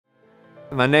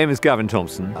My name is Gavin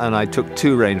Thompson, and I took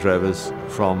 2 Range Rovers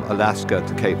from Alaska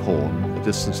to Cape Horn, a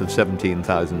distance of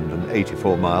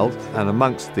 17,084 miles, and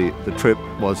amongst the trip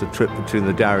was a trip between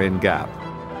the Darien Gap.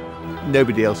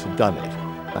 Nobody else had done it,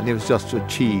 and it was just to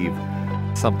achieve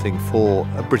something for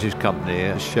a British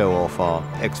company, show off our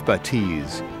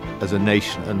expertise as a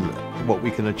nation and what we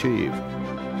can achieve.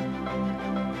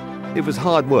 It was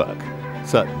hard work,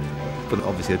 certainly, but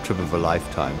obviously a trip of a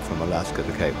lifetime from Alaska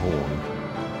to Cape Horn.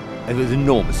 It was an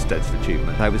enormous sense of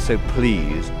achievement. I was so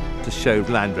pleased to show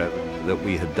Land Rover that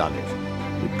we had done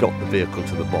it. We'd got the vehicle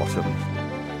to the bottom.